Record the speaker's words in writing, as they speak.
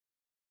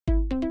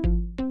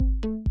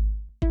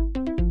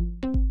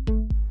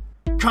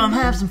Come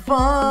have some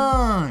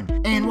fun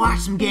and watch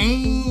some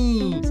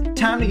games.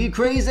 Time to get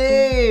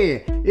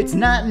crazy. It's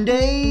night and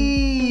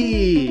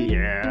day.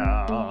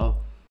 Yeah.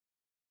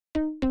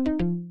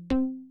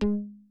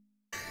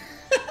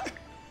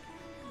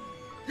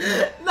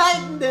 Night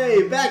and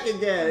day, back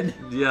again.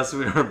 Yes,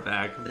 we are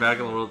back in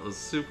the world of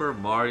Super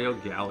Mario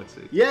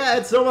Galaxy. Yeah,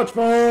 it's so much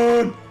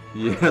fun.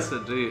 Yes,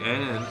 indeed.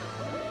 And,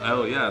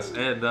 oh yes,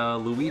 and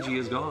Luigi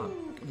is gone.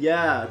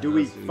 Yeah, do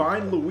we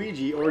find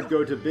Luigi or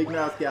go to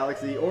Bigmouth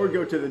Galaxy or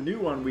go to the new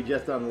one we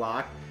just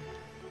unlocked?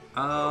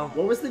 What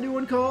was the new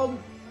one called?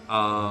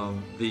 What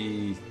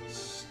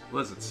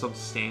is it, some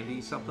Sandy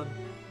something?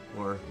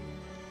 Or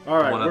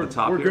alright, one at the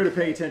top we're here? good at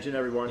paying attention,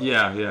 everyone.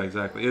 Yeah,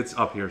 exactly. It's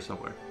up here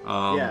somewhere.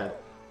 Yeah.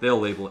 They'll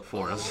label it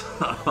for us.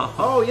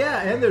 Oh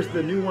yeah, and there's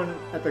the new one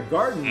at the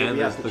garden that we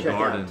have to check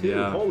out too.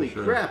 Yeah, holy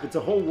crap, it's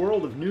a whole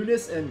world of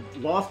newness and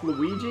lost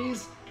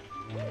Luigis.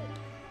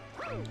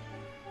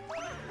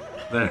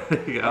 There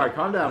you go. Alright,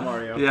 calm down,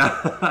 Mario.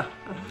 Yeah.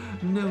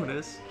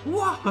 Newness.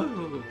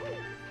 Whoa!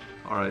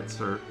 Alright,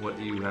 sir, what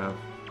do you have?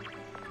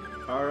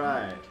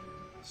 Alright.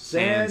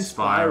 Sand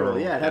Spiral.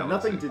 Yeah, it had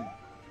nothing to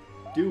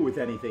do with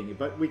anything,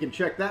 but we can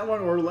check that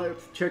one, or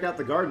let's check out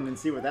the garden and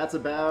see what that's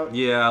about.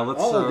 Yeah,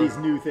 let's... all of these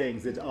new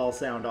things that all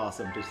sound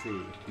awesome to see.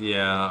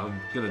 Yeah, I'm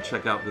gonna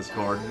check out this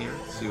garden here,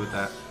 see what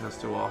that has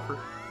to offer.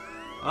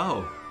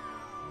 Oh,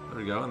 there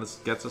we go, and this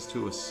gets us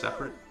to a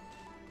separate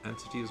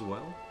entity as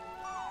well.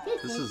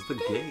 This is the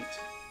gate.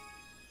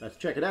 Let's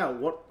check it out.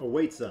 What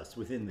awaits us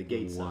within the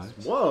gates? What?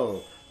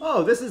 Whoa!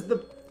 Oh, this is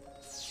the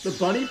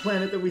bunny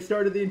planet that we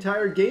started the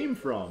entire game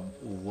from.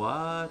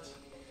 What?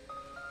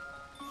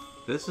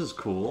 This is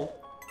cool.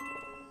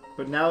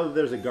 But now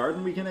there's a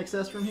garden we can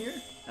access from here?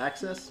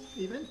 Access,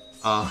 even?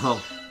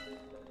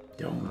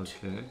 Don't.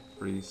 Okay,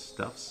 free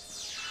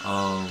stuffs.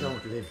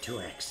 Don't live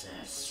to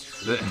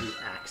access. Live to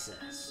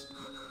access.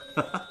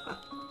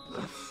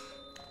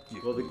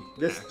 Well,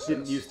 this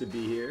didn't used to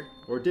be here.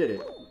 Or did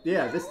it?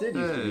 Yeah, this did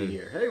used to be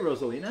here. Hey,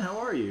 Rosalina, how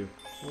are you?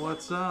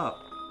 What's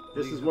up?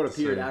 This is what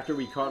appeared after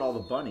we caught all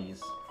the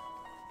bunnies.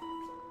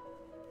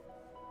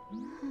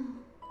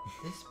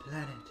 This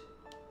planet.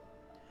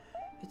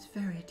 It's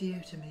very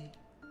dear to me.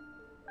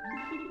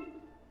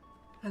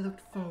 I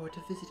looked forward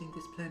to visiting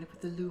this planet with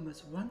the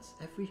Lumas once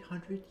every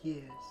 100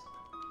 years.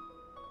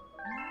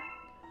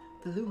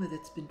 The Luma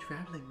that's been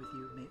traveling with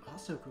you may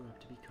also grow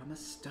up to become a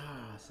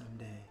star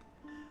someday.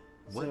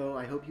 What? So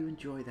I hope you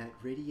enjoy that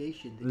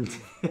radiation that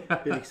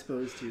you've been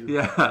exposed to.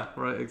 Yeah,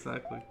 right,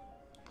 exactly.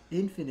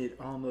 Infinite,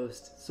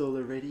 almost,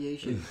 solar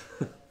radiation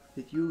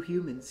that you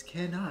humans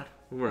cannot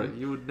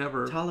you would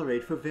never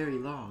tolerate for very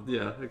long.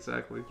 Yeah,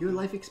 exactly. Your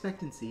life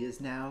expectancy is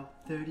now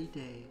 30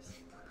 days.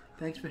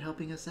 Thanks for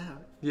helping us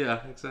out.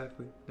 Yeah,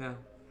 exactly. Now,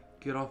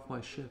 get off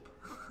my ship.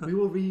 We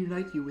will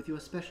reunite you with your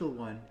special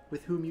one,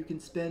 with whom you can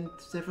spend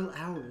several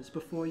hours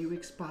before you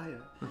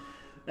expire.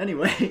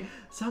 Anyway,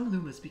 some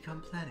Lumas become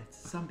planets,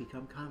 some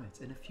become comets,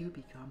 and a few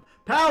become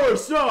power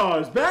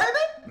stars, baby!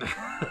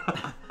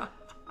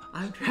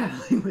 I'm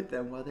traveling with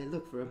them while they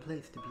look for a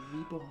place to be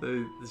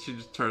reborn. She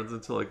just turns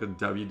into like a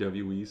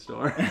WWE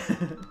star.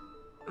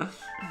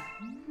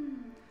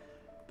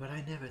 But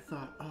I never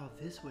thought all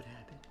this would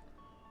happen.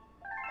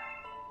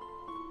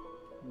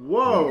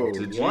 Whoa,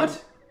 Did you?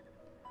 what?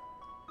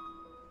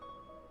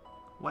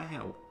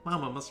 Wow,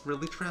 Mama must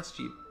really trust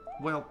you.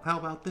 Well, how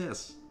about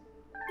this?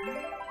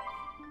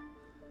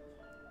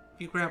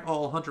 If you grab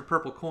all 100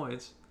 purple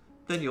coins,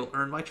 then you'll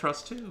earn my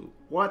trust too.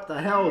 What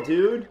the hell,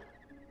 dude?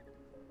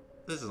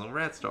 This is a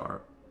red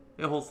star.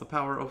 It holds the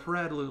power of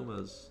red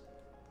Lumas.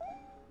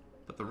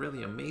 But the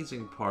really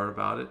amazing part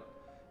about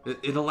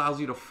it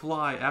allows you to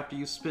fly after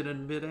you spin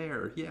in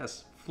midair.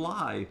 Yes,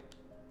 fly.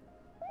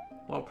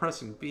 While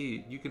pressing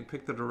B, you can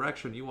pick the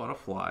direction you want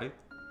to fly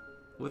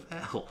with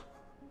L.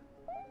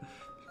 If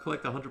you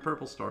collect 100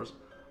 purple stars,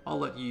 I'll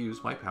let you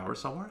use my power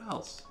somewhere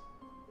else.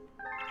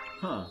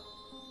 Huh.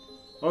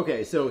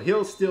 Okay, so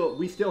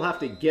we still have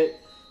to get...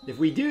 If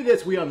we do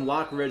this, we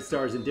unlock red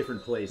stars in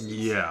different places.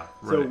 Yeah,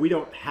 right. So we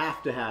don't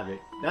have to have it.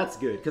 That's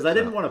good, because I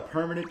didn't want a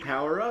permanent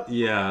power-up.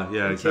 Yeah,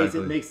 in exactly. case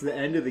it makes the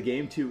end of the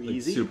game too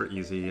easy. Super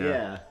easy, yeah.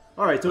 Yeah.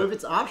 Alright, so if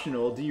it's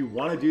optional, do you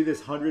want to do this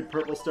 100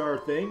 purple star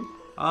thing?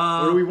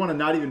 Or do we want to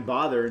not even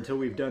bother until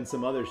we've done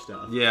some other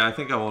stuff? Yeah, I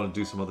think I want to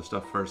do some other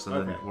stuff first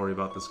and then worry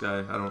about this guy.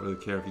 I don't really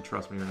care if you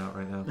trust me or not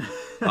right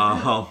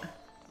now.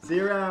 See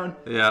you around.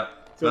 Yeah.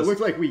 So it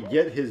looks like we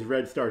get his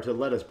red star to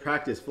let us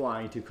practice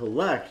flying to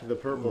collect the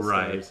purple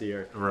stars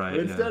here. Right. But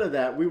instead of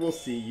that, we will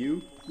see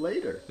you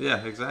later.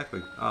 Yeah,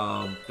 exactly.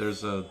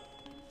 There's a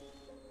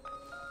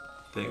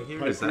thing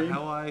here. Is that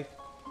how I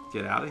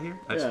get out of here?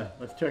 Yeah,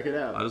 let's check it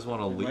out. I just want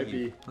to leave. Might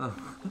be,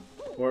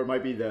 or it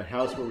might be the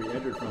house where we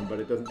entered from, but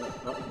it doesn't... Oh,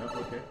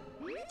 no, okay.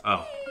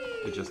 Oh,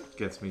 it just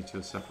gets me to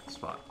a separate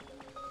spot.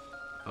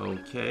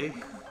 Okay.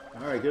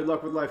 Alright, good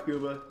luck with life,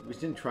 Gooba. We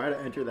shouldn't try to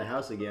enter the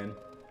house again.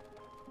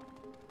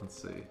 Let's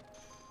see.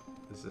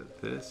 Is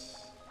it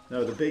this?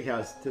 No, the big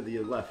house to the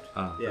left.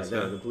 Oh, yeah,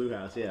 there, the blue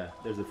house, yeah.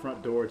 There's a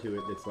front door to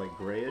it that's like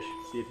grayish.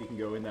 See if you can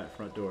go in that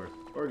front door.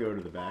 Or go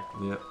to the back.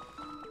 Yep.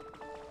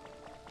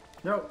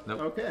 No. Nope.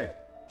 Okay.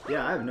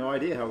 Yeah, I have no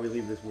idea how we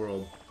leave this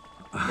world.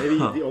 Maybe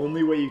the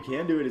only way you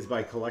can do it is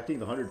by collecting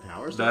the 100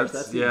 power stars?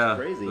 That seems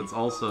crazy. That's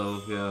also,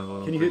 what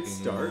Can I'm you hit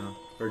thinking, start?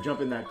 Or jump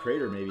in that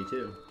crater maybe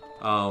too?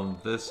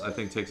 This, I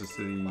think, takes us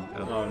to the...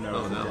 Oh no,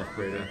 it's the death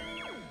crater. Okay.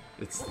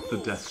 It's the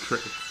death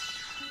crater.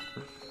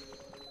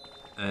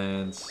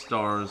 And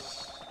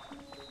stars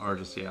are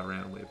just,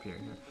 randomly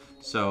appearing here.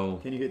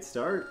 So... Can you hit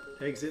start?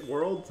 Exit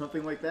world?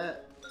 Something like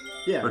that?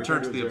 Yeah,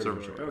 return to the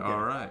observatory. Okay.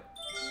 Alright.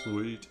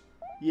 Sweet.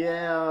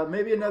 Yeah,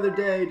 maybe another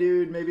day,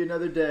 dude. Maybe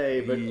another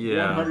day. But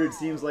 100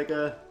 seems like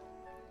a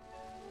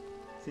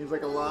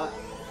lot.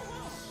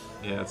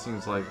 Yeah, it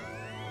seems like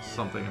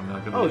something I'm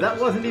not gonna. Oh, that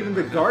wasn't even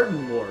the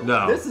garden world.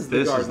 No, this is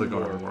the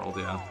garden world.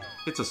 Yeah,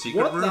 it's a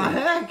secret room. What the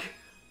heck?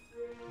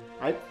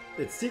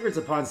 It's secrets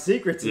upon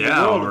secrets in the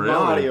Yeah, world of really.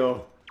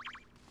 Mario.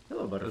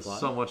 Hello, butterfly. There's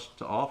so much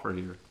to offer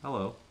here.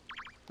 Hello.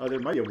 Oh, there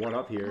might be a one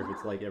up here if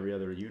it's like every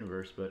other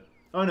universe, but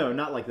oh no,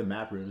 not like the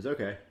map rooms.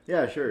 Okay,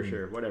 yeah,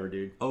 sure, whatever,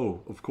 dude.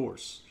 Oh, of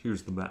course.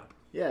 Here's the map.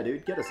 Yeah,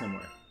 dude, get us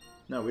somewhere.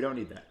 No, we don't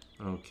need that.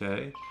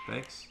 Okay,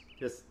 thanks.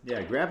 Just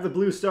grab the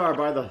blue star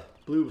by the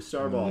blue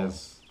star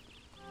balls.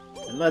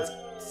 Yes. And let's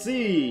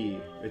see.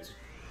 It's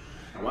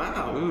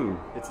wow. Ooh.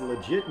 It's a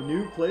legit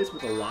new place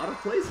with a lot of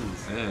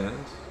places. And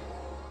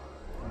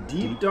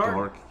Deep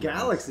Dark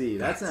Galaxy.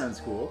 That sounds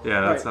cool.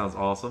 yeah, that Right. sounds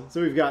awesome.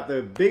 So we've got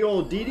the big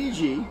old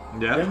DDG.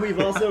 Yeah. Then we've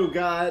also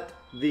got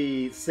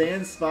the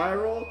Sand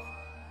Spiral,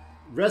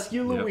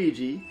 Rescue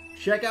Luigi,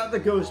 check out the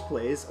Ghost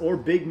Place, or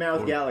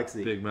Bigmouth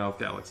Galaxy. Bigmouth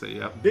Galaxy.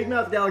 Yep.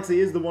 Bigmouth Galaxy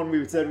is the one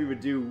we said we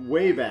would do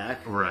way back.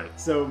 Right.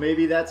 So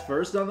maybe that's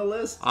first on the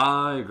list?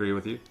 I agree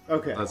with you.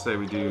 Okay. Let's say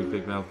we do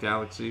Bigmouth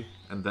Galaxy,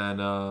 and then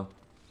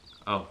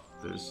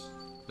there's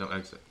no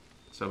exit,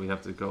 so we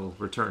have to go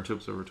return to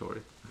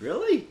Observatory.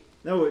 Really?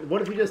 No,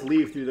 what if we just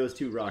leave through those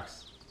two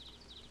rocks?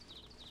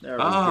 There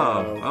we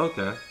Oh,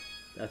 go. okay.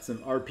 That's some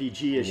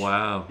RPG-ish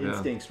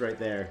instincts right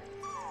there.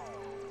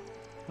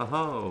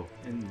 Oh.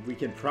 And we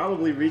can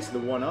probably reach the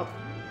one up.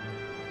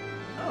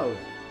 Oh,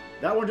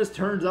 that one just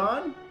turns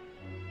on?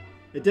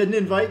 It didn't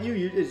invite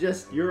you, it's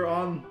just you're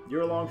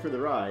along for the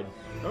ride.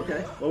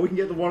 Okay, well we can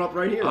get the one up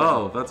right here.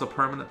 Oh, that's a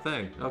permanent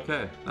thing.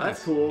 Okay, nice.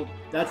 That's cool.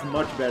 That's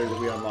much better that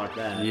we unlock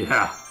that.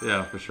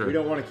 Yeah, for sure. We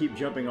don't want to keep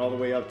jumping all the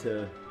way up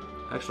to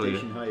Actually,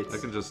 Station Heights. I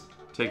can just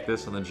take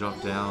this and then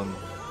jump down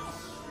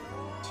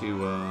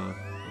to,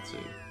 let's see.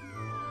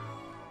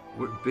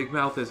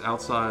 Bigmouth is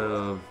outside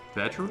of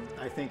bedroom?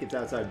 I think it's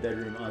outside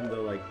bedroom on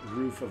the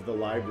roof of the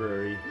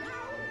library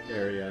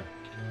area.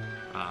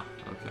 Ah,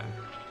 okay.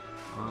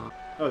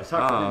 Oh, it's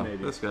talking to him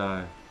maybe. This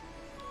guy.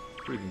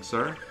 Greetings,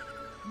 sir.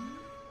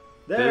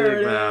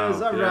 There it Bigmouth,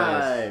 is. All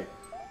right.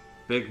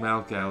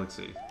 Bigmouth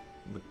Galaxy.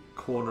 In the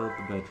corner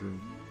of the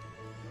bedroom.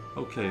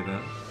 Okay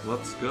then,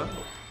 let's go.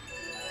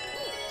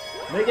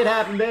 Make it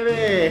happen,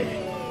 baby.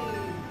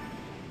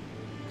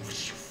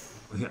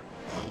 Yeah.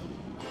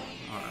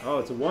 Oh,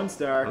 it's a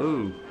 1-star.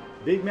 Ooh.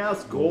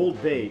 Bigmouth's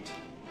gold bait.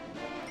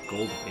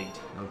 Gold bait.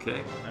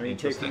 Okay. I mean,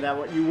 take from that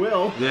what you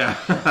will. Yeah.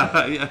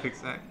 Yeah,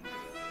 exactly.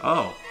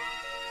 Oh.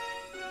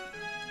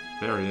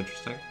 Very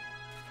interesting.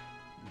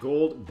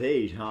 Gold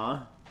bait,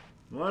 huh?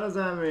 What does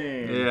that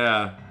mean?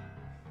 Yeah.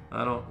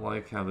 I don't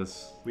like how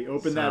this We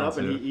open that up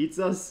and here. he eats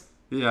us?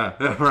 Yeah,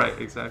 right,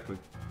 exactly.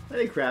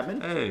 Hey,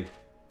 Crabman. Hey,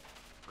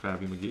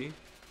 Krabby McGee.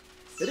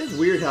 It is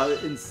weird how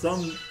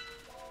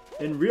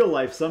in real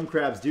life, some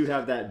crabs do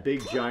have that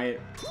big, giant,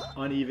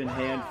 uneven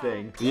hand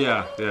thing.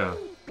 Yeah.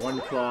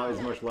 One claw is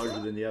much larger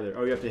than the other.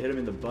 Oh, you have to hit him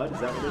in the butt? Is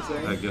that what they're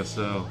saying? I guess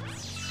so.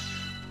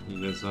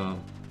 He is, oh,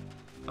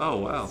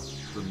 wow.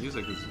 The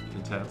music is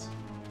intense.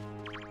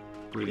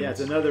 Greetings. Yeah, it's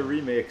another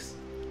remix,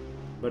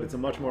 but it's a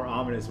much more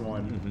ominous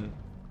one. Mm-hmm.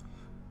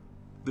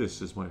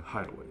 This is my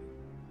hideaway.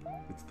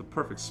 It's the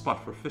perfect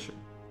spot for fishing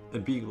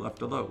and being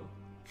left alone.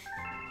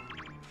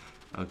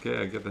 Okay,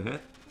 I get the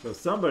hint. So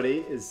somebody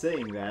is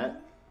saying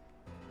that.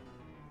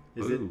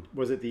 Ooh.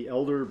 Was it the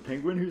elder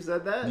penguin who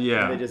said that?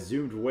 Yeah. And they just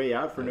zoomed way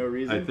out for no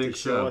reason I think to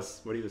show so.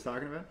 us what he was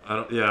talking about?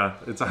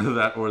 It's either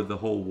that or the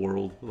whole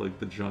world, like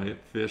the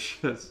giant fish.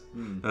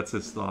 That's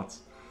his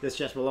thoughts. This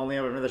chest will only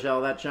open for the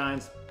shell that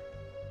shines.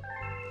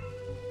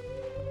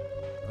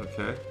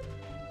 Okay.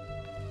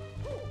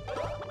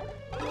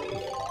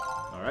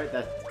 Alright,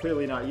 that's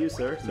clearly not you,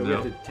 sir. So we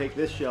have to take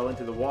this shell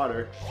into the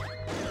water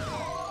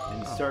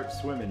and start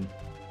swimming.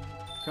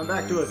 Come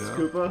back to us,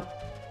 Koopa.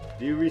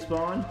 Do you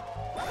respawn?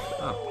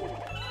 Oh.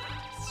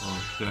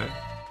 Okay.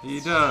 He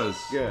does.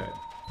 Good.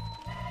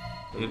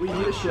 We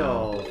need a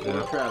shell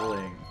for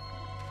traveling.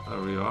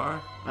 There we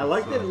are. I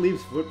like that it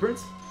leaves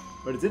footprints,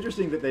 but it's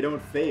interesting that they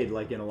don't fade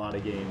like in a lot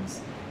of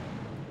games.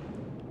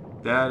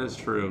 That is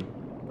true.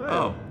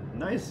 Oh.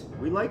 Nice.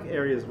 We like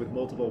areas with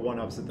multiple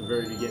one-ups at the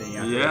very beginning.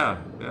 After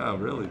Yeah,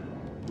 really.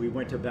 we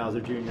went to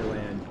Bowser Jr.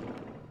 Land.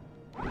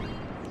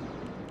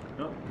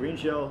 Oh, green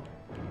shell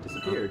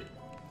disappeared.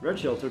 Red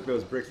shell took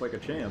those bricks like a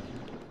champ.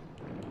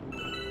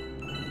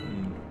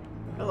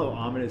 Hello,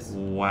 ominous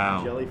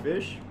Wow.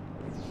 jellyfish.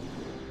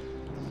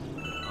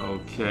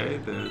 Okay,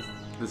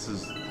 this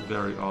is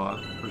very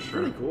odd for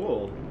sure. Pretty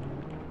cool.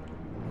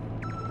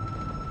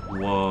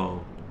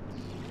 Whoa.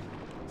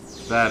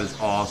 That is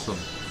awesome.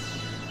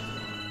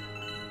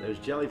 There's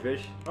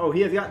jellyfish. Oh,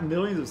 he has got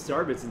millions of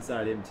starbits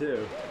inside him,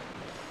 too.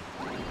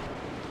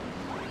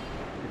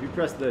 If you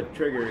press the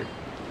trigger,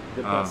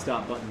 the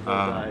stop button will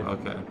dive.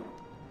 Okay.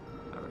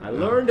 I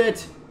learned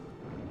it!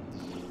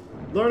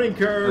 Learning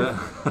curve!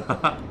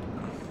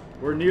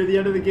 We're near the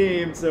end of the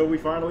game, so we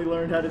finally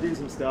learned how to do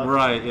some stuff.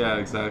 Right, yeah,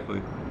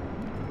 exactly.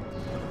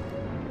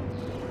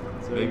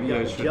 So maybe we got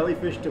I a should...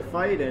 jellyfish to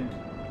fight and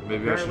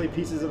maybe apparently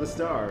pieces of a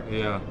star.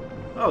 Yeah.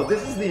 Oh,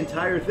 this is the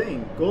entire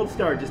thing. Gold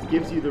star just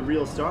gives you the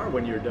real star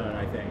when you're done,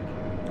 I think.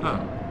 Huh.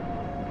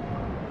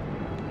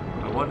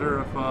 I wonder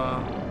if,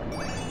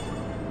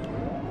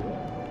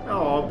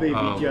 Oh, baby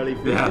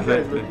jellyfish. Yeah, These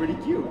guys look pretty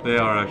cute. They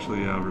are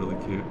actually, yeah, really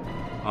cute.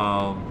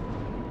 I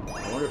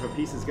wonder if a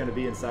piece is going to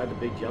be inside the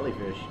big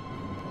jellyfish.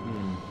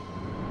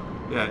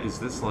 Yeah, is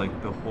this like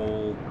the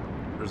whole...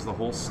 Is the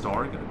whole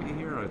star going to be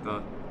here? I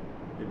thought...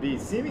 It'd be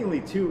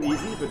seemingly too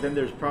easy, but then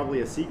there's probably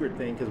a secret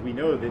thing, because we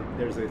know that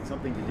there's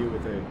something to do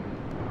with a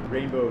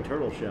rainbow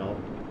turtle shell.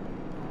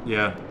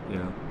 Yeah,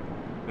 yeah.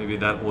 Maybe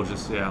that will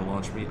just,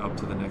 launch me up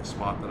to the next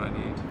spot that I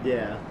need.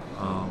 Yeah.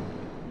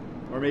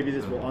 Or maybe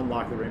this will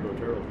unlock the rainbow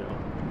turtle shell.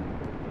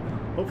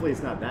 Hopefully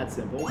it's not that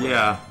simple.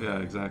 Yeah, yeah,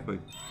 exactly.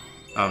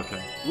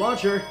 Okay.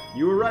 Launcher!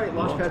 You were right,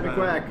 Launchpad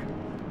McQuack.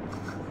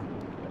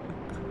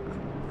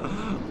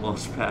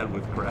 Launchpad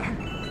with crack.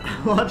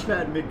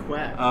 Launchpad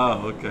McQuack.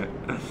 Oh, okay.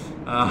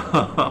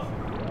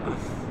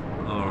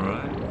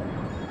 Alright.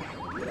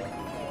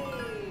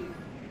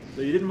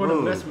 So you didn't want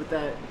to mess with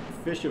that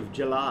fish of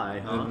July,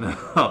 huh?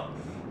 No.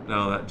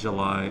 No, that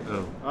July.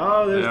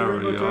 Oh, there's the there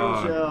rainbow we turtle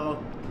are.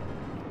 shell.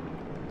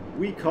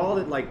 We called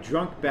it like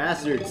drunk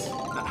bastards.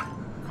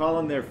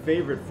 Calling their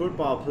favorite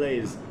football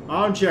plays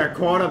armchair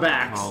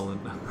quarterbacks. Colin.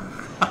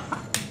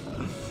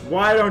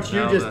 Why don't you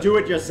Now just that- do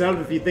it yourself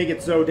if you think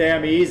it's so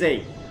damn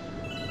easy?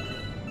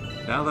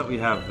 Now that we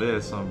have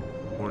this, I'm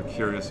more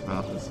curious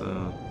about this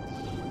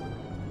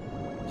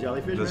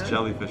Jellyfish man?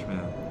 jellyfish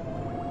man.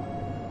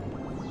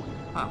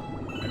 Huh.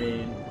 I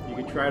mean, you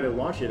could try to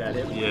launch it at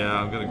him. Yeah,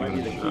 I'm gonna Might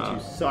give be it the a key to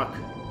shot.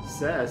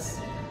 success.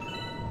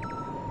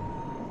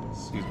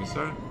 Excuse me,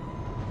 sir.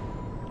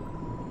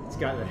 It's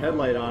got the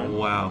headlight on.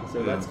 Wow. So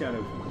yeah. that's kind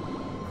of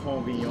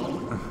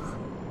convenient.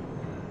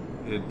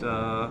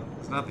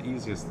 It's not the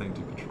easiest thing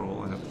to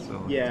control, I have to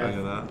tell Yeah.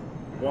 you that.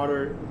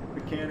 Water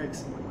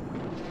mechanics.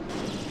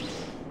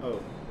 Oh.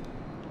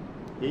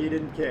 He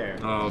didn't care.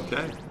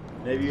 Okay.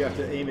 Maybe you have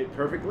to aim it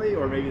perfectly,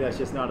 or maybe that's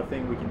just not a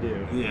thing we can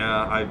do.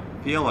 Yeah, I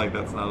feel like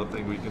that's not a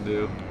thing we can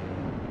do.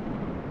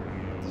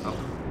 Oh,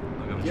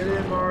 I gotta Get try.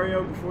 in,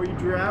 Mario, before you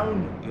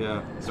drown.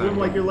 Yeah. Swim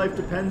like your life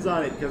depends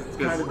on it, because it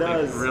kind of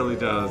does. It really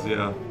does,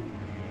 yeah.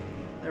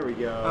 There we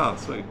go. Oh,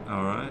 sweet.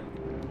 Alright.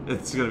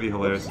 It's gonna be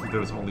hilarious if there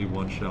was only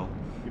one shell.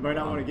 You might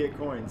not want to get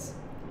coins.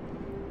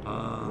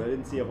 'Cause I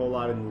didn't see a whole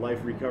lot in life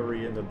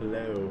recovery in the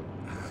below.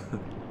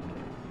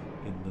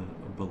 In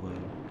the below.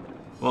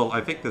 Well,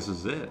 I think this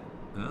is it.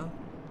 Yeah?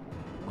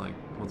 Like,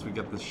 once we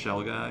get this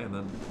shell guy and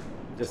then...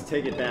 Just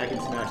take it back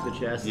and smash the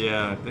chest.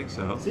 Yeah, I think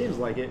so. Seems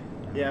like it.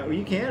 Yeah, well,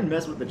 you can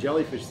mess with the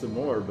jellyfish some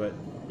more, but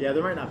yeah,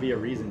 there might not be a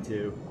reason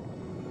to.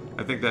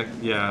 I think that,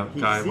 yeah,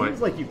 He guy seems might...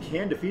 like you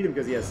can defeat him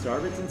because he has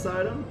starbits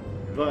inside him,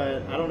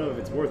 but I don't know if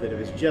it's worth it. If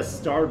it's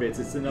just starbits,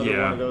 it's another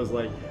Yeah. one of those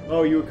like,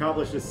 oh, you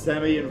accomplished a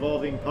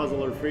semi-involving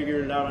puzzle or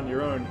figured it out on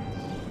your own.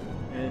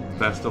 And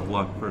Best of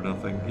luck for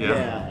nothing.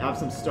 yeah, have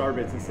some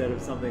starbits instead of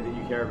something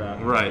that you care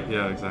about. Right,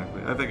 yeah,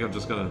 exactly. I think I'm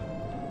just gonna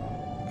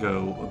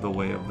go the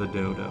way of the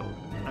dodo.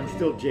 I'm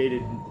still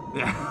jaded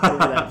Yeah. over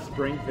that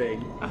spring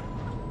thing.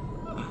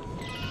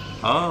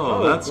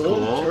 Oh, that's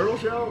golden cool. turtle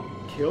shell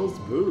kills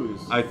booze.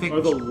 I think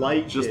or the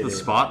light just did the it.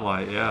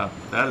 spotlight, yeah.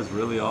 That is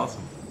really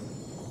awesome.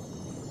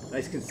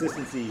 Nice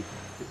consistency,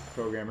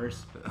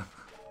 programmers.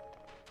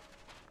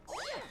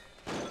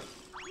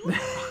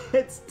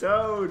 It's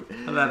Toad.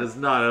 That is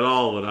not at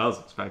all what I was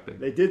expecting.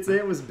 They did say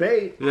it was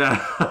bait. Yeah.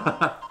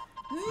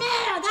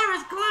 Man, that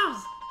was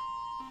close!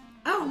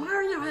 Oh,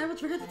 Mario, I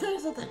almost forgot to tell you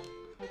something.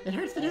 It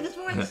hurts to do this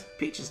voice.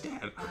 Peach is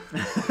dead.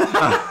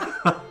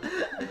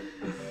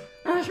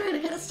 I was trying to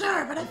get a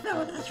star, but I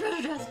fell into the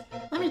treasure chest.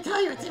 Let me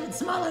tell you, it's even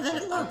smaller than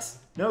it looks.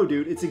 No,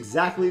 dude, it's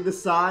exactly the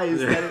size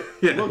that it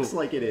Yeah. looks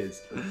like it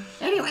is.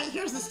 Anyway,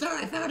 here's the star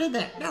I found in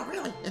there. No,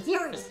 really, it's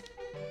yours.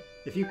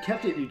 If you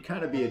kept it, you'd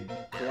kind of be a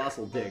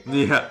colossal dick.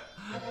 Yeah.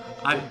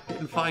 I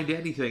didn't find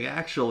anything,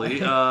 actually.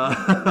 It's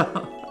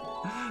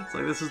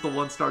like, this is the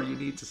one star you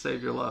need to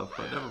save your love,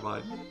 but never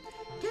mind.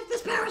 Take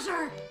this power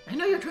star. I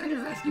know you're trying to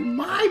rescue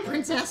my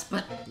princess,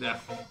 but Yeah.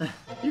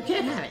 you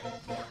can't have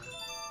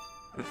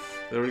it.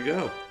 There we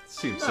go.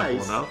 Seems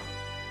Nice. simple enough.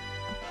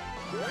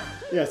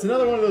 Yeah, it's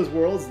another one of those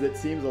worlds that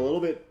seems a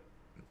little bit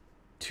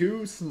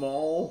too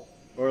small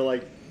or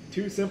like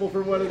too simple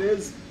for what it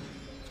is,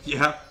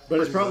 Yeah. but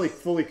it's probably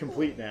fully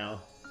complete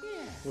now.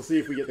 We'll see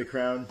if we get the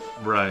crown.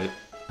 Right.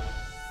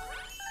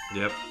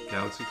 Yep.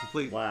 Galaxy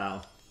complete.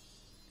 Wow.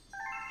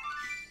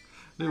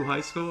 New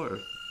high score.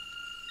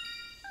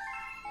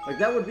 Like,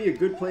 that would be a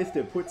good place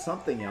to put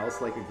something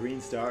else, like a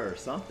green star or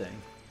something.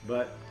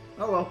 But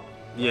Oh well.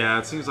 Yeah,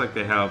 it seems like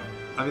they have.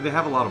 I mean, they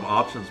have a lot of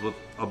options with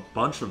a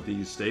bunch of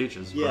these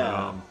stages.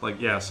 Yeah. But,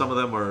 like, yeah, some of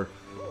them are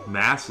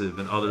massive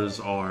and others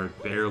are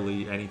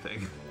barely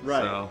anything.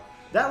 Right. So,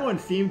 That one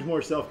seemed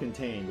more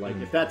self-contained. Like,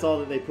 if that's all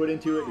that they put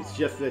into it, it's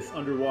just this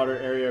underwater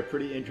area,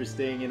 pretty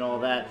interesting and all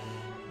that.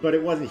 But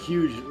it wasn't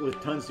huge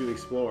with tons to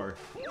explore.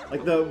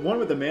 Like, the one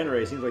with the manta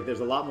ray seems like there's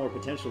a lot more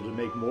potential to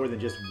make more than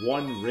just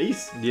one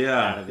race out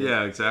yeah, of it.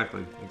 yeah,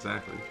 exactly.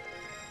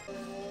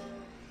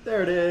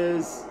 There it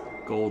is.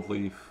 Gold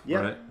leaf,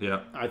 Yep. right?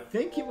 Yeah. I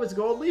think it was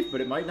gold leaf,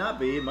 but it might not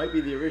be. It might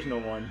be the original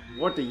one.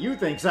 What do you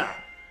think, sir?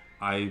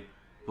 I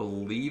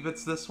believe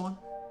it's this one.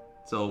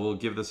 So we'll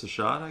give this a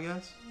shot, I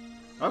guess.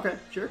 Okay,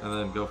 sure. And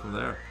then go from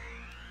there.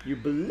 You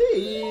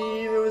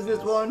believe it was this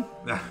one?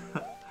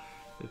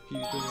 If you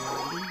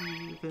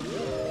believe in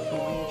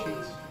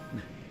Luigi's.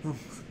 Let's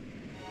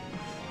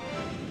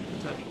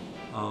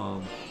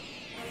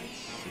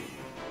see.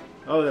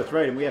 Oh, that's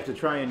right, and we have to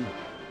try and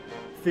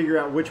figure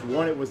out which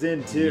one it was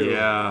in, too.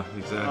 Yeah,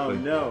 exactly. Oh,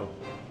 no.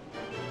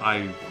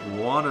 I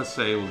want to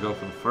say we'll go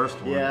for the first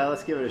one. Yeah,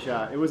 let's give it a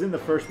shot. It was in the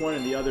first one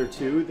and the other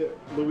two that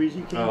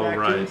Luigi came Oh, back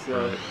right, to,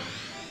 so... right.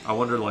 I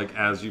wonder, like,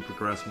 as you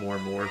progress more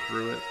and more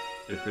through it,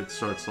 if it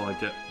starts to, like,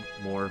 get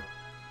more,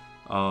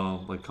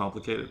 like,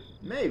 complicated.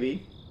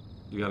 Maybe.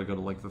 You gotta go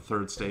to, like, the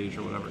third stage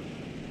or whatever.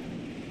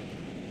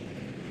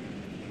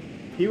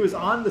 He was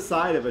on the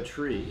side of a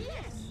tree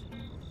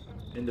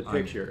in the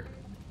picture.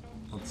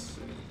 Let's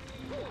see.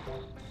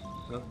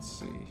 Let's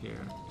see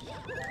here.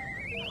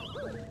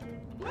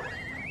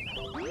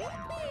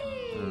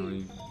 There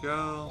we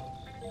go.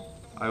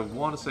 I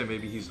want to say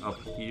maybe he's up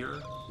here.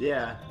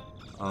 Yeah.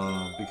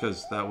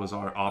 Because that was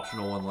our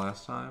optional one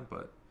last time,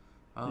 but...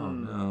 Oh,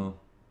 no.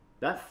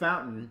 That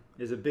fountain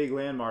is a big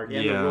landmark,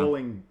 and Yeah. the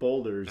rolling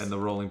boulders. And the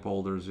rolling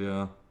boulders,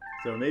 yeah.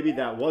 So maybe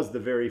that was the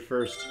very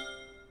first...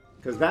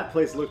 Because that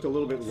place looked a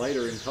little bit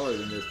lighter in color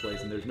than this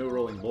place, and there's no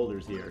rolling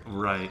boulders here.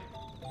 Right.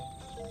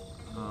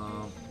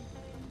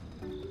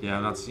 Yeah,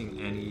 I'm not seeing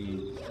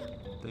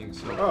anything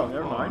so Oh,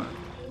 never far. mind.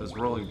 There's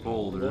rolling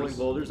boulders. Rolling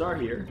boulders are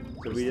here,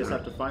 so we just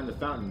have to find the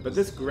fountain. But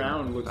this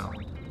ground looks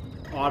Fountain.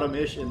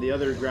 autumn-ish, and the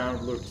other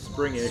ground looked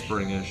spring-ish.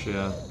 Springish,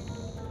 yeah.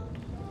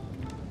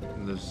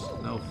 And there's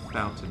no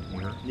fountain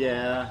here.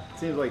 Yeah, it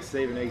seems like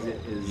save and exit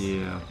is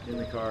Yeah. in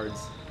the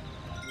cards.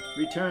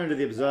 Return to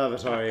the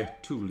observatory.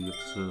 To the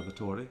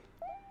observatory.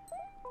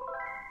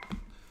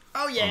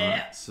 Oh yeah!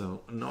 Alright,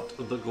 so not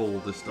the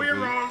goldest of We're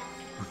the... wrong.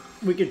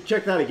 We could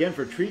check that again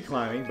for tree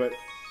climbing, but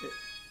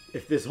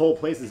if this whole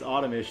place is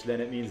autumnish, then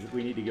it means that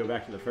we need to go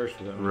back to the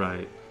first one.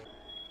 Right.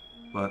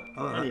 But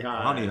other than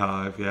that,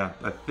 Honeyhive. Honeyhive, yeah.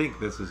 I think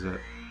this is it.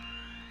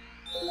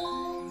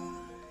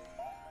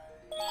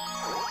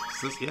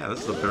 Yeah,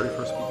 this is the very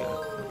first we get.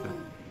 Okay.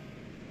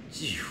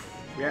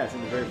 Yeah, it's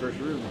in the very first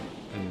room.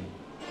 And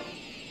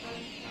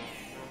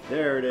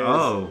There it is.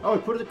 Oh. Oh,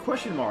 it put a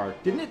question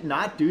mark. Didn't it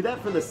not do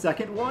that for the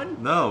second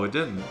one? no, it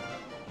didn't.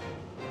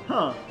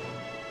 Huh.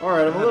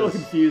 Alright, I'm a That little is-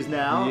 confused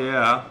now.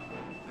 Yeah.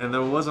 And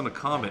there wasn't a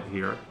comet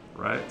here,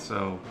 right?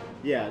 So,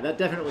 Yeah, that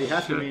definitely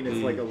has to Should mean it's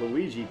be. like a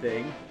Luigi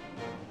thing.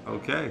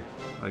 okay.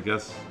 I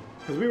guess.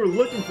 Because we were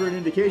looking for an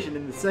indication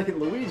in the second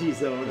Luigi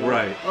zone. of,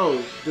 Right.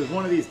 Oh, does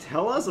one of these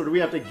tell us, or do we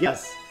have to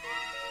guess?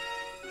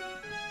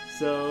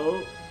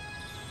 So...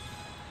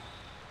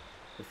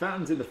 The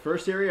fountain's in the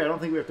first area. I don't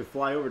think we have to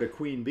fly over to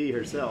Queen Bee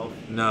herself.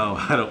 No,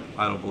 I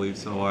don't believe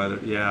so either.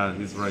 Yeah,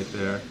 he's right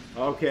there.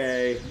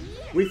 Okay.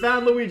 We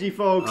found Luigi,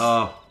 folks!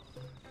 Oh,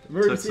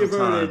 Emergency took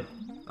some averted.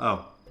 time.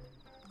 Oh,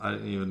 I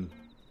didn't even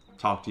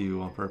talk to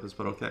you on purpose,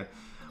 but okay.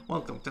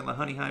 Welcome to the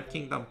Honeyhive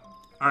Kingdom.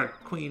 Our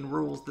queen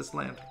rules this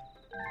land.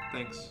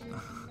 Thanks.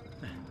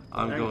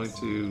 I'm going Thanks.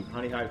 to...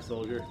 Honeyhive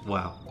soldier.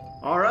 Wow.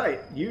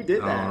 Alright, you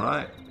did that.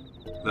 Alright.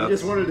 I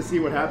just wanted to see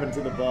what happened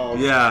to the balls.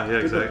 Yeah,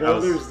 Did exactly. the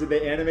boulders, did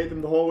they animate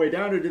them the whole way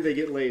down, or did they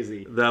get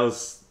lazy? That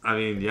was... I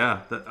mean,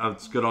 yeah.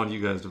 It's good on you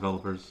guys,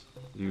 developers.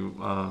 You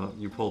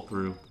pulled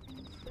through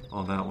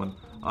on that one.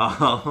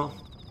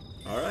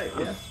 Alright,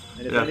 yeah.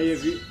 And if Yeah. any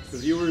of you, the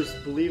viewers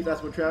believe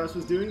that's what Travis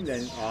was doing,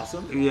 then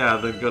awesome. Yeah,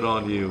 then good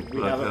on you.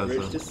 We have a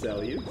because, bridge to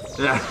sell you.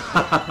 Yeah.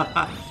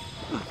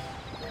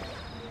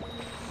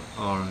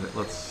 Alright,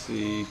 let's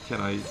see.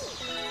 Can I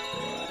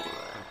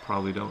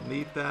probably don't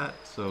need that,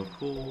 so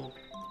cool.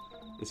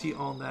 Is he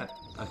on that?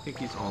 I think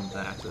he's on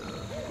that.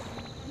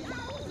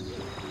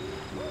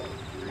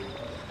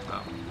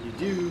 Oh. You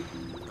do.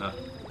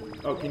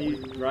 Oh, can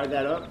you ride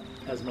that up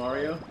as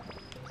Mario?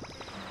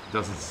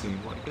 Doesn't seem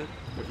like it.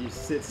 If you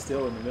sit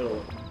still in the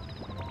middle.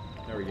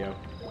 There we go.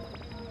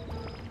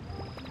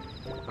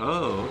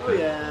 Oh, Oh okay.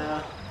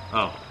 yeah.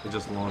 Oh, it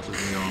just launches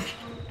me off.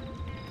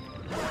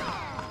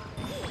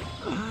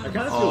 I kind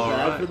of feel bad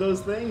Alright. for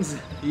those things.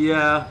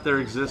 Yeah, their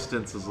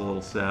existence is a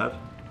little sad.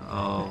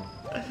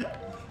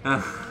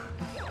 Alright,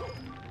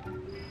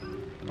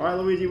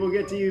 Luigi, we'll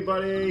get to you,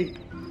 buddy.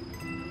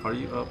 Are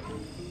you up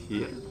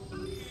here?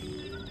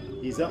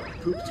 He's up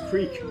Poops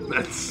Creek.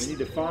 That's We need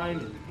to find...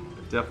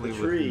 definitely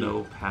the with tree.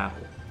 no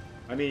paddle.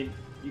 I mean,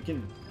 you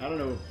can... I don't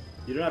know.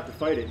 You don't have to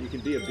fight it. You can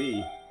be a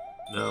bee.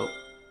 No,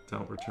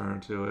 don't return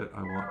to it.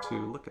 I want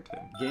to look at him.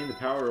 Gain the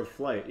power of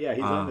flight. Yeah,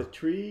 he's on the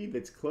tree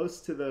that's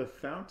close to the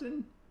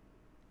fountain.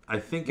 I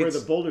think where it's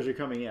the boulders are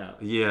coming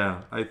out.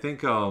 Yeah, I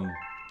think or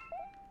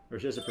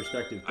it's just a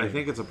perspective thing. I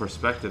think it's a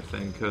perspective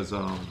thing because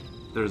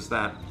there's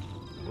that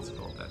what's it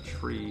called, that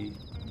tree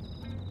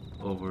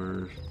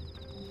over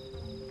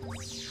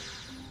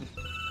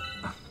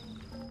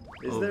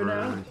Is there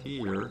now?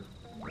 Here.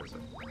 Where is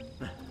it?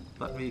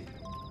 Let me.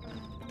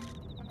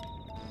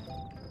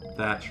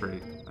 That tree.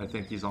 I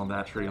think he's on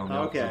that tree on the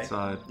opposite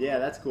side. Yeah,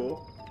 that's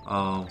cool.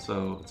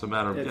 So it's a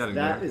matter of getting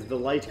there. That is the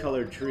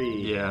light-colored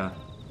tree. Yeah.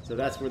 So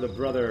that's where the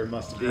brother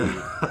must be.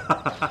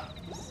 The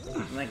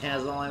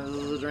castle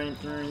is right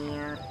through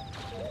here.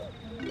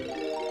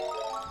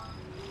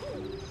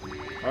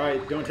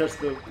 Alright, don't touch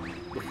the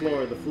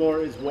floor. The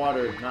floor is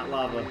water, not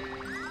lava.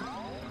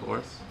 Of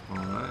course.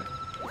 Alright.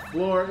 The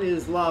floor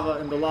is lava,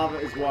 and the lava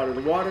is water.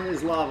 The water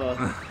is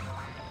lava.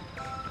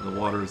 And the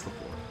water is the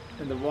floor.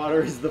 And the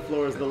water is the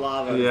floor is the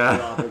lava. Yeah. And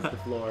the lava is the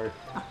floor.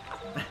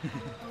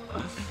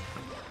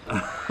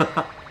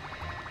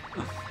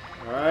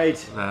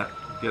 Alright. That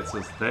gets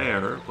us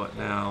there, but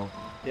now...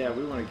 Yeah,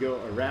 we want to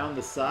go around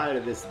the side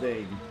of this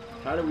thing.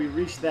 How do we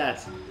reach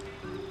that?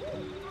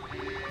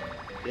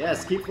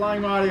 Yes, keep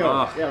flying,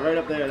 Mario. Yeah, right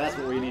up there. That's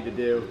what we need to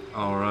do.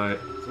 Alright.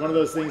 It's one of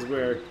those things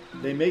where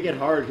they make it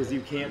hard because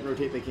you can't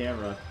rotate the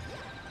camera.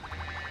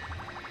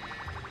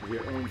 Of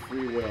your own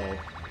free will.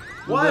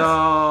 What?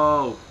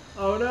 No!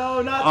 Oh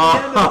no, not the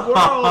end of the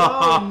world!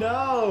 Oh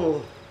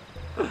no!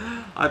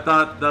 I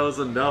thought that was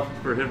enough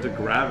for him to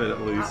grab it at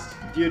least.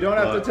 You don't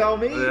have to tell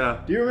me? Yeah.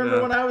 Do you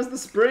remember when I was the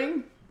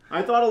spring?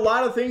 I thought a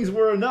lot of things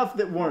were enough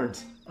that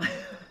weren't.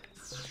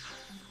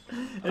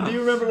 And do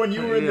you remember when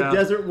you were in the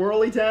desert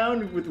whirly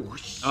town with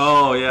whoosh?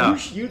 Oh yeah.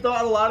 Whoosh, you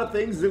thought a lot of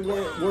things that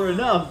were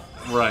enough.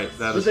 Right,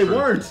 that is true. But they true.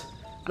 weren't.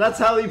 That's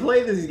how they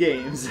play these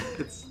games.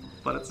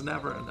 But it's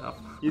never enough.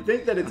 You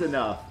think that it's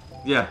enough.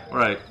 Yeah,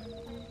 right.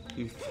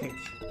 You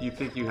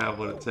think you have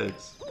what it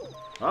takes.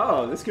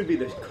 Oh, this could be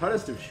the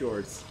cuttest of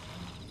shorts.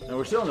 Now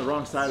we're still on the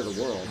wrong side of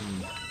the world.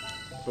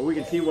 But we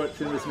can see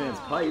what's in this man's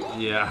pipe.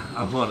 Yeah,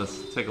 I want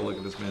to take a look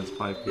at this man's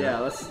pipe here. Yeah,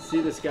 let's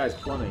see this guy's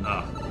plumbing.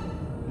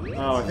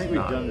 Oh, I think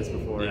we've done this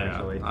before,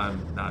 actually.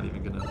 I'm not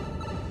even going to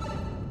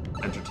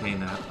entertain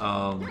that.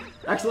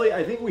 Actually,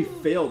 I think we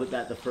failed at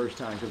that the first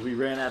time because we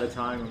ran out of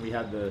time and we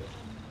had the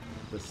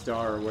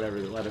star or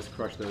whatever that let us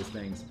crush those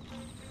things.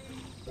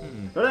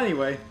 But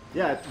anyway,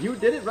 yeah, you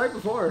did it right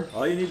before.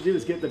 All you need to do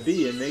is get the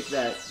B and make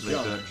that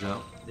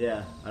jump.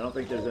 Yeah, I don't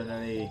think there's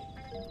any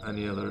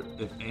other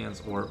if,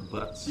 ands, or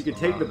buts. You could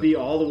take the B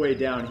all the way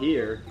down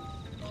here.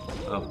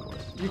 Of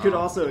course. You could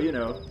also, you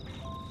know,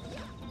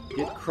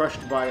 get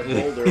crushed by a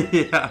boulder.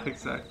 Yeah,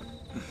 exactly.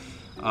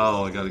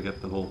 Oh, I gotta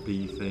get the whole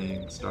B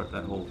thing, start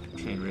that whole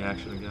chain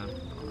reaction again.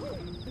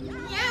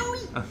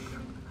 Yowie!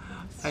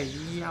 Hey,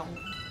 yow.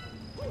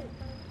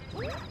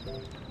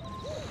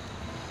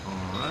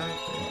 Alright,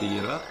 B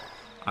it up.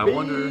 I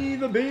wonder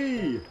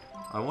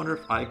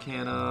if I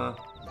can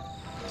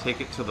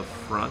take it to the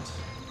front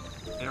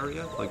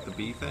area, like the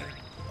bee thing.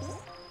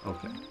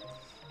 Okay.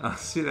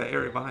 See that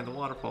area behind the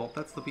waterfall?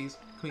 That's the Queen's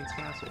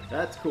castle.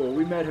 That's cool.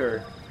 We met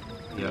her.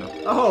 Yeah.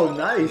 Oh,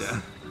 nice.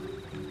 Yeah.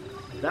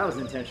 That was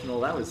intentional.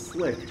 That was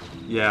slick.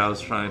 Yeah, I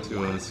was trying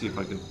to see if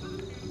I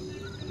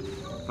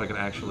could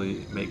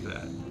actually make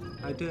that.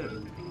 I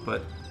did,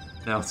 but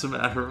now it's a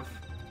matter of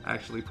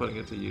actually putting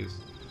it to use.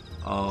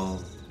 Now,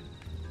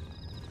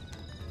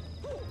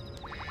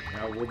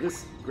 will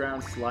this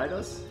ground slide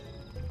us?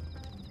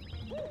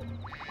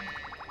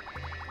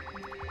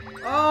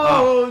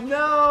 Oh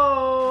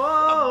no!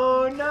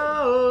 Oh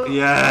no!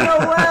 Yeah. No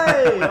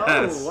way!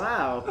 Oh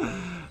wow!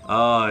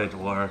 Oh, it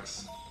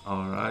works.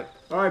 All right.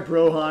 All right,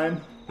 Broheim.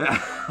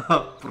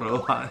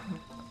 Broheim.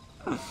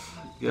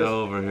 Get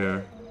over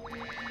here.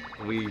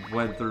 We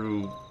went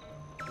to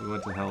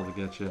hell to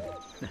get you.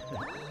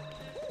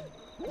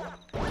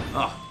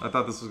 Oh, I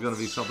thought this was gonna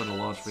be something to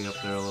launch me up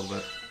there a little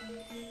bit.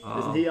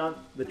 Isn't he on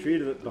the tree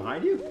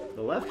behind you?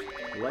 The left?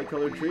 The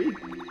light-colored tree?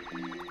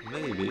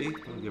 Maybe.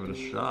 I'll give it a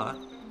shot.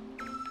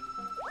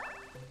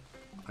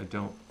 I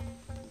don't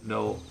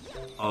know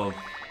of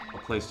a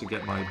place to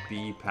get my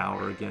bee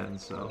power again,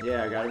 so...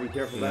 Yeah, I gotta be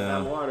careful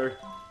about that water.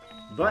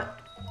 But,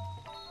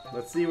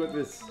 let's see what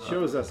this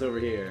shows us over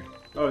here.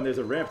 Oh, and there's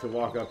a ramp to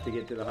walk up to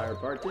get to the higher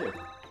part, too.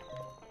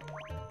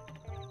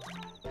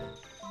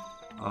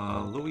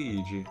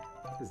 Luigi.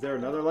 Is there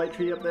another light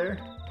tree up there?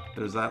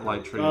 There's that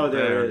light tree up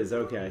there. Oh, there it is.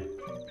 Okay.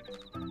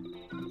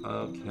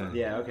 Okay.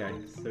 Yeah, okay.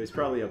 So he's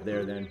probably up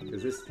there then,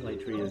 because this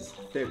light tree is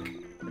thick,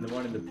 and the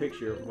one in the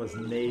picture was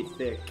nay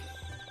thick.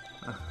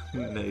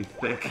 Nay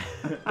thick.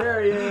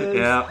 There he is!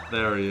 Yeah,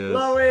 there he is.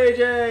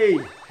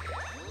 Luigi!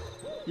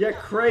 You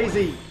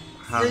crazy,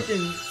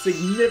 freaking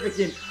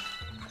significant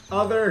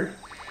other...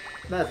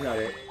 That's not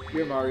it.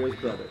 You're Mario's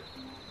brother.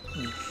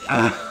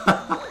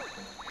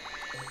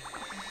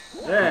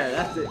 There,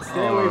 that's it.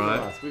 Stay away from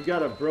us. We've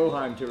got a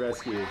Broheim to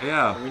rescue.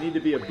 Yeah. And we need to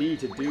be a bee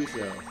to do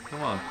so.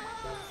 Come on.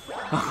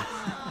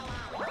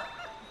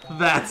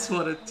 That's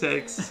what it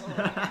takes.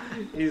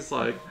 He's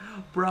like,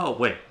 Bro,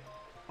 wait.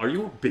 Are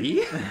you a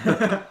bee?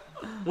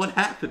 What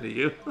happened to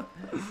you?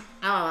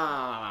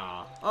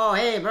 Oh,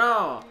 hey,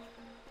 bro.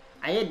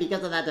 I hid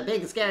because of that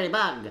big scary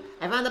bug.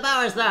 I found the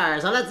power star,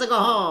 so let's go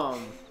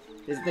home.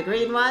 Is it the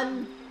green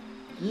one?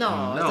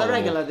 No, it's a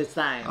regular this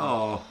time.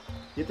 Oh.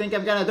 You think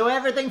I'm gonna do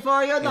everything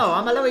for you? No,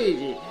 I'm a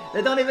Luigi.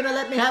 They don't even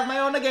let me have my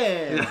own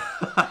game.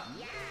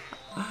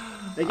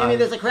 They give me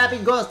this crappy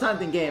ghost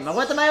hunting game. I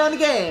want my own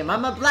game.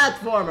 I'm a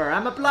platformer.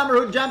 I'm a plumber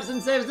who jumps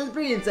and saves the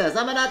princess.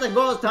 I'm not a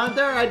ghost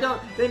hunter.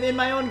 They made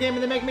my own game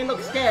and they make me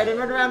look scared and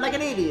run around like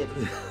an idiot.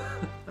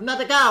 I'm not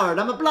a coward.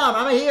 I'm a plumber.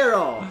 I'm a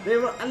hero.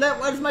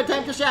 When's my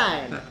time to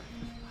shine?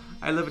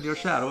 I live in your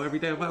shadow every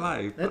day of my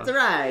life. That's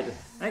right.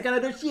 I ain't gonna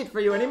do shit for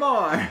you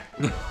anymore.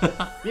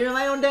 Give me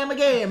my own damn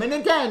game. A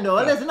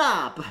Nintendo. Listen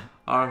up.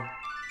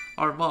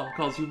 Our mom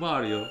calls you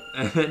Mario,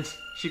 and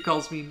she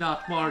calls me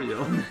not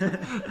Mario.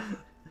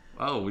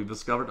 Oh, we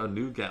discovered a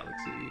new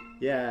galaxy.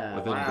 Yeah,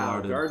 within wow,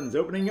 Garden's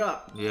opening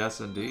up. Yes,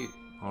 indeed.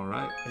 All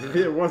right.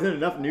 There wasn't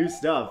enough new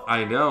stuff.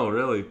 I know,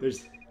 really.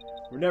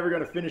 We're never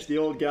going to finish the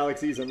old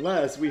galaxies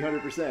unless we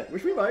 100%,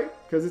 which we might,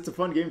 because it's a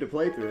fun game to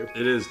play through.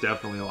 It is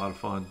definitely a lot of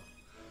fun.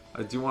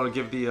 Do you want to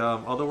give the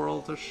other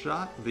world a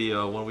shot? The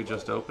one we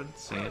just opened?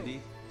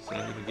 Sandy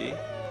McGee?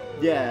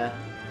 Yeah.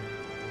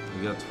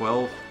 We got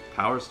 12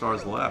 power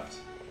stars left.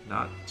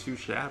 Not too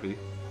shabby.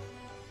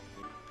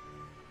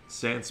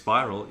 Sand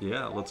Spiral,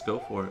 yeah, let's go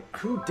for it.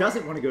 Who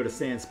doesn't want to go to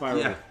Sand Spiral?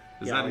 Yeah,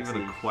 is Galaxy? that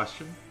even a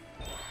question?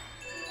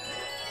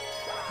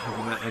 Have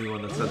you met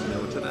anyone that says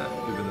no to that,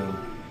 even though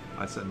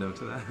I said no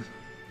to that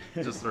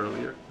just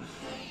earlier?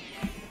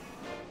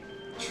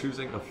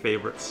 Choosing a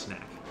favorite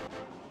snack.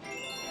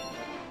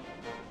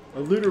 A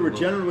looter would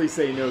generally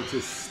say no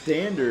to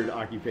standard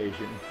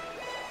occupation.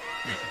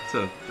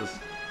 To just,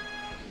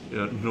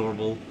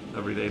 normal,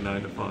 everyday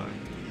 9 to 5.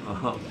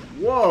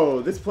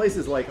 Whoa, this place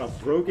is like a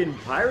broken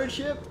pirate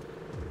ship?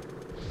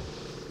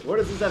 What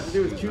does this have to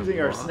do with choosing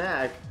our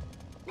snack?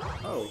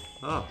 Oh.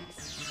 Oh.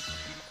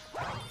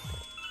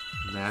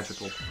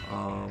 Magical.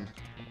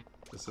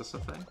 Is this a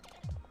thing?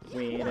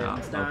 We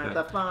didn't start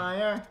the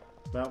fire,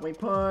 but we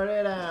put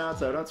it out,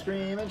 so don't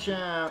scream and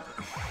shout.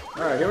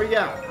 Alright, here we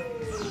go.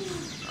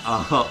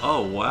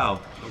 Oh, wow.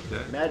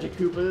 Okay. Magic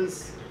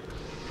Koopas.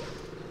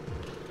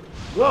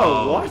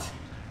 Whoa, what?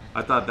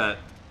 I thought that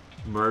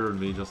murdered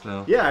me just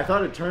now. Yeah, I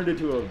thought it turned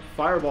into a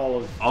fireball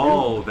of...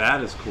 Oh,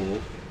 that is cool.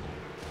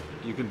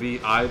 You can be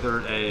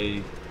either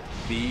a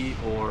bee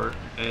or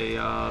a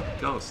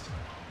ghost.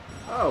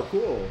 Oh,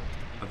 cool.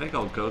 I think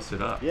I'll ghost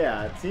it up.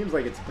 Yeah, it seems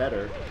like it's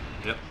better.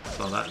 Yep,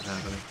 saw that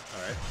happening.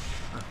 Alright.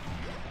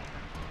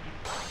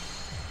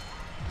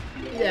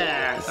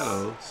 Yes!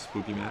 Hello,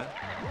 spooky man.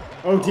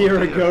 Oh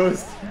dear, a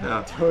ghost.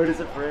 Yeah. Toad is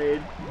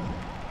afraid.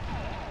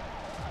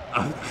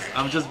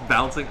 I'm just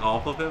bouncing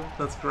off of him?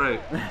 That's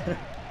great.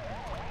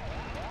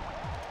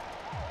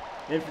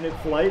 Infinite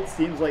flight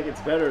seems like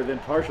it's better than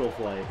partial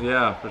flight.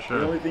 Yeah, for sure.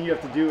 The only thing you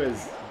have to do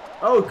is...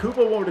 Oh,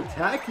 Koopa won't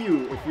attack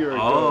you if you're a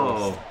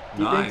ghost.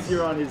 He thinks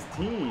you're on his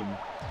team.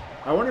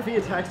 I wonder if he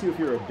attacks you if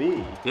you're a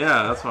bee.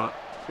 Yeah, that's what...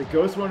 The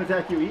ghost won't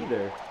attack you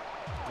either.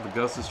 The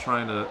ghost is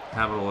trying to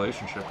have a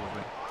relationship with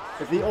me.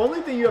 If the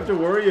only thing you have to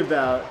worry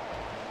about...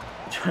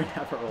 Trying to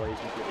have a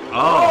relationship.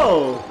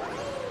 Oh!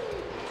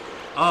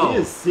 He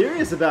is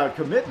serious about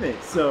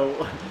commitment, so...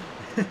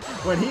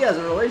 when he has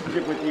a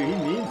relationship with you, he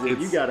means it.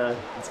 You gotta...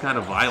 It's kind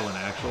of violent,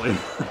 actually.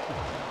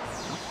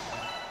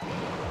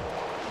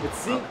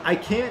 I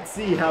can't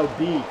see how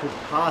B could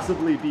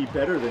possibly be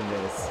better than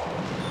this.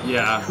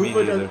 Yeah, me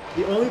neither.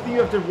 The only thing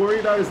you have to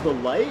worry about is the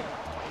light.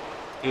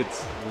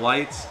 It's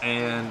lights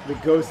and the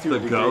ghost the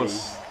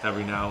ghosts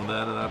every now and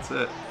then, and that's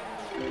it.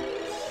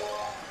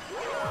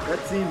 That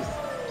seems...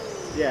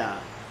 Yeah.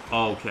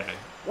 Okay.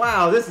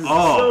 Wow, this is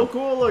so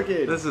cool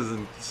looking. This is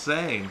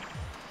insane.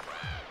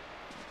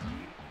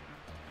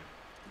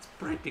 It's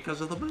bright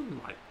because of the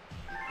moonlight.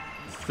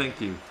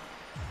 Thank you.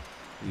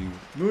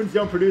 Moons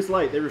don't produce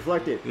light, they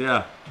reflect it.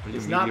 Yeah.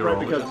 It's not bright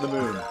because of the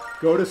moon.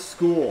 Go to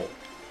school.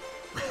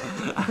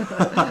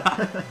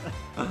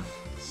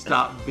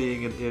 Stop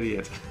being an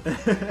idiot.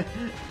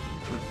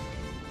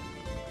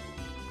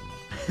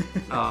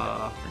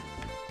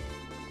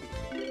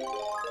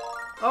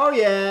 Oh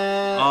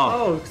yeah!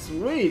 Oh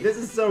sweet! This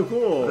is so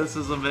cool. This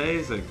is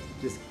amazing.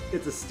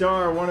 It's a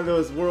star, one of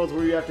those worlds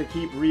where you have to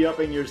keep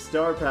re-upping your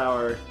star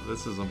power.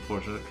 This is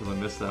unfortunate because I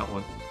missed that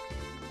one.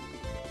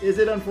 Is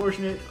it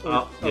unfortunate?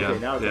 Oh, okay, yeah,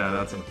 now it's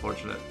that's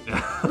unfortunate.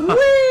 Yeah.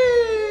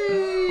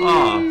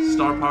 Whee!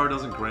 Star power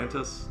doesn't grant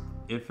us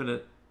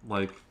infinite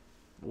life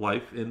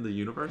in the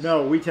universe.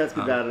 No, we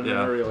tested that in an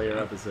earlier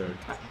episode.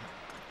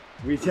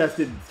 We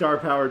tested star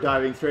power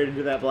diving straight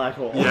into that black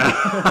hole.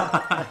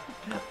 Yeah.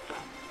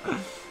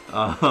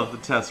 The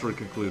tests were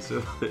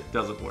conclusive. It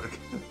doesn't work.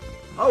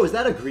 Oh, is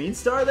that a green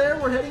star there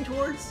we're heading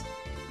towards?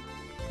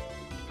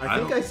 I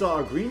think I saw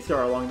a green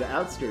star along the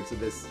outskirts of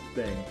this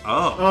thing.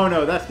 Oh. Oh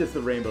no, that's just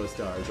the rainbow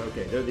stars.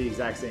 Okay, they're the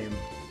exact same.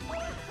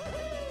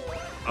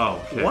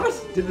 Oh, okay. What?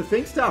 Did the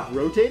thing stop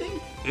rotating?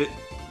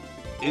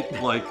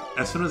 it like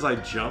as soon as I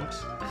jumped,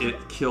 it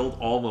killed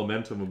all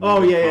momentum. Of Oh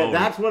moving yeah, forward.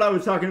 that's what I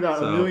was talking about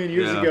So, a million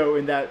years yeah. ago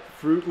in that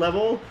fruit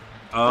level.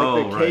 Oh,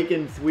 Like the right. cake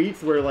and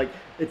sweets, where like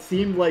it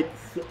seemed like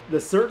the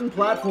certain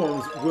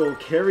platforms will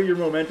carry your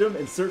momentum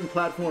and certain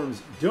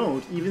platforms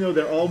don't, even though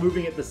they're all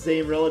moving at the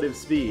same relative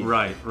speed.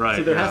 Right, right.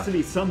 So there yeah. has to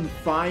be some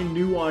fine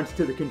nuance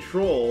to the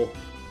control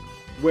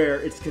where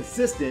it's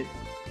consistent,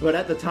 but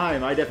at the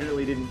time I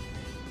definitely didn't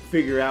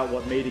figure out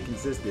what made it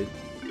consistent.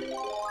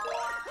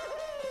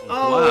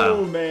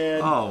 Oh Wow.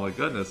 man. Oh my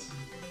goodness.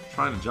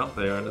 Trying to jump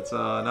there and it's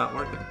not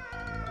working.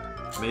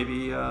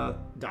 Maybe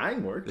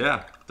Dying worked.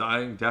 yeah,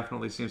 dying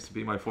definitely seems to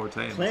be my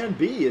forte. in Plan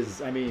B is,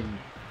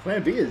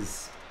 Plan B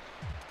is,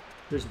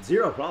 there's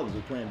zero problems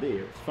with Plan B.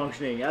 It's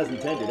functioning as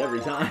intended every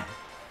time.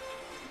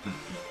 this.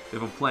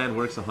 If a plan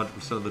works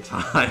 100% of the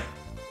time,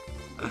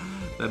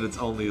 then it's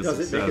only a Does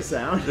success. it make a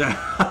sound?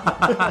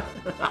 Yeah.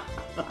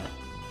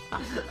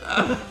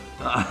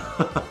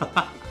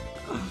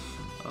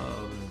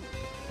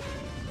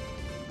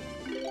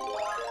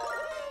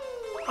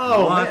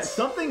 Oh What? man,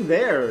 something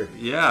there.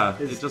 Yeah,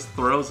 It's- it just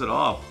throws it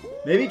off.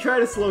 Maybe try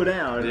to slow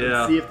down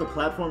Yeah. and see if the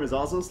platform is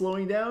also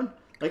slowing down.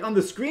 Like on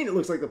the screen, it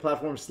looks like the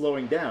platform's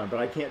slowing down, but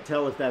I can't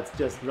tell if that's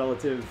just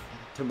relative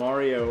to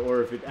Mario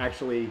or if it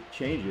actually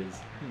changes.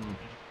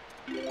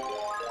 I'm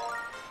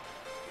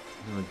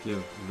gonna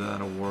give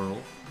that a whirl.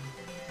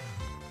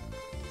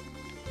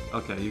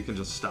 Okay, you can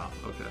just stop.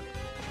 Okay,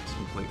 just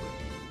completely.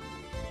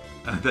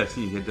 And that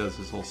he does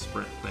his whole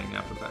sprint thing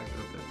after that.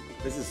 Okay.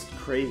 This is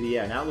crazy.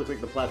 Yeah, now it looks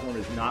like the platform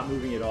is not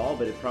moving at all,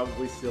 but it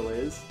probably still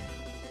is.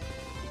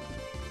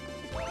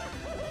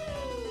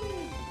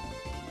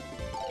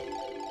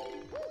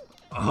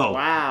 Oh.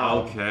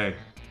 Wow. Okay.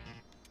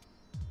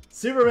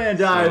 Superman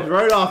dives So-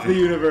 right off the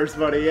universe,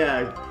 buddy.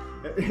 Yeah.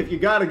 If you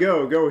gotta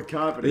go, go with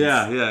confidence.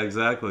 Yeah, yeah,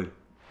 exactly.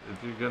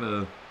 If you're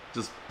gonna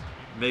just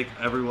make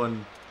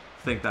everyone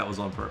think that was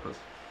on purpose.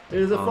 It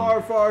is a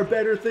far, far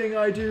better thing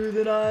I do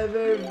than I've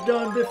ever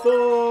done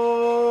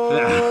before.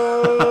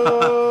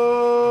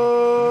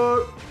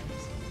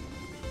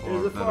 It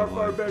is a far,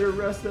 far better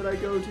rest that I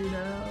go to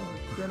now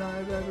than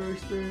I've ever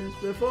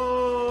experienced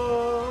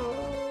before.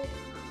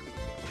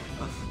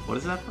 What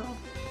is that from?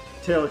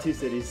 Tale of Two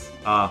Cities.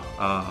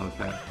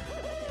 Okay.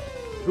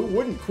 Who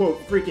wouldn't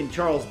quote freaking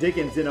Charles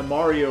Dickens in a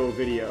Mario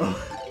video?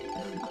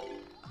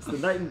 It's the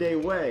night and day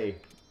way.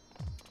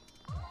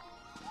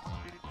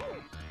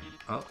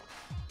 Oh.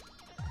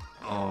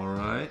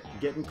 Alright.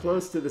 Getting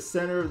close to the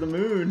center of the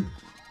moon.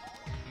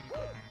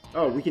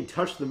 Oh, we can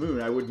touch the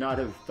moon. I would not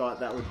have thought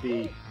that would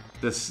be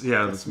This,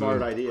 yeah, a this smart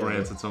moon idea.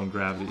 grants its own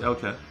gravity.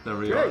 Okay, there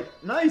we great. are.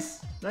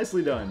 Nice.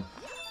 Nicely done.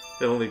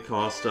 It only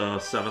cost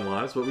 7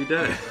 lives, but we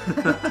did it.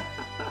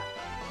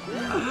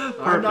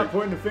 I'm not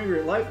pointing a finger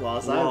at life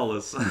loss.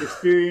 Flawless. I've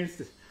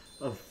experienced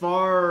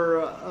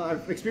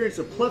I've experienced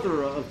a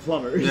plethora of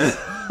plumbers.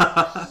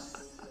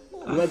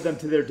 Led them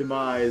to their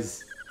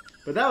demise.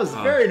 But that was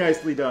very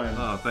nicely done.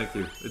 Oh, thank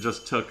you. It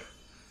just took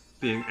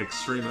being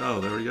extreme. Oh,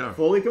 there we go.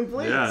 Fully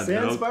complete. Yeah,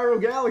 Sand Spiral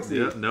Galaxy.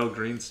 Yeah, no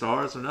green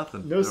stars or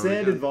nothing. No There we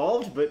sand go.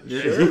 involved, but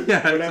Yeah, sure.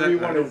 yeah, Whatever you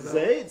exactly. want to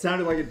say. It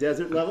sounded like a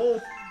desert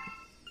level.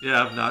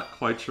 Yeah, I'm not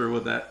quite sure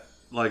what that,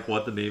 like,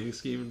 what the naming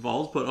scheme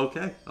involves, but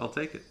okay, I'll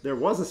take it. There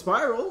was a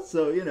spiral,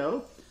 so you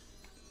know.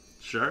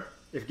 Sure.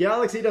 If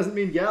galaxy doesn't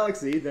mean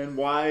galaxy, then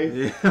why?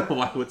 Yeah,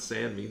 why would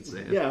sand mean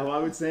sand? Yeah, why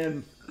would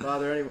sand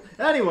bother anyone?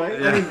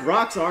 Anyway, Yeah. I mean,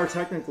 rocks are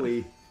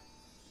technically.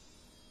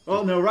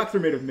 Well, no, rocks are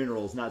made of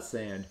minerals, not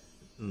sand.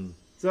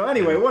 So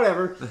anyway,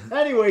 whatever.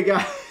 Anyway,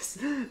 guys,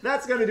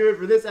 that's gonna do it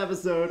for this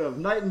episode of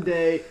Night and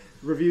Day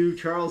Review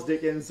Charles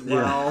Dickens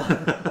while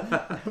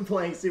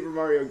playing Super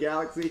Mario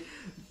Galaxy.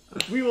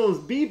 We will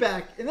be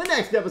back in the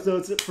next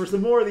episode for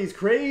some more of these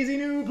crazy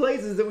new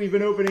places that we've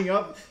been opening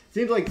up.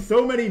 Seems like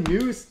so many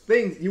new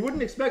things. You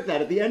wouldn't expect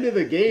that. At the end of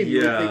the game, you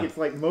would Yeah. think it's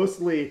like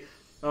mostly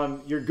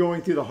you're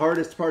going through the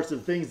hardest parts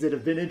of things that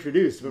have been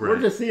introduced. But we're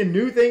Right. just seeing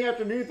new thing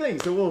after new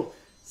thing. So we'll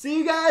see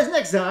you guys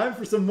next time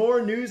for some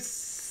more new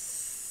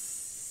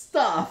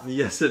stuff.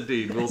 Yes,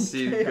 indeed. We'll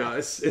see you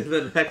guys in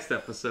the next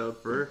episode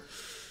for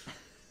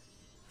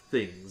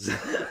things.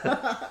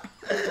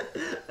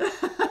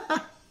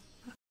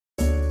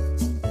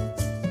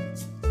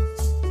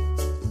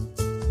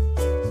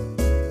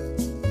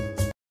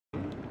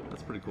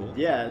 That's pretty cool.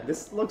 Yeah,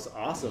 this looks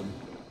awesome.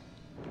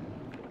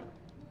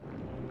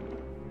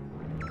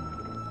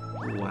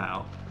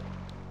 Wow.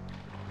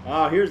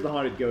 Ah, here's the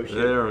haunted ghost ship.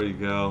 There we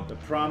go. The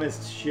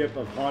promised ship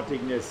of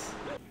hauntingness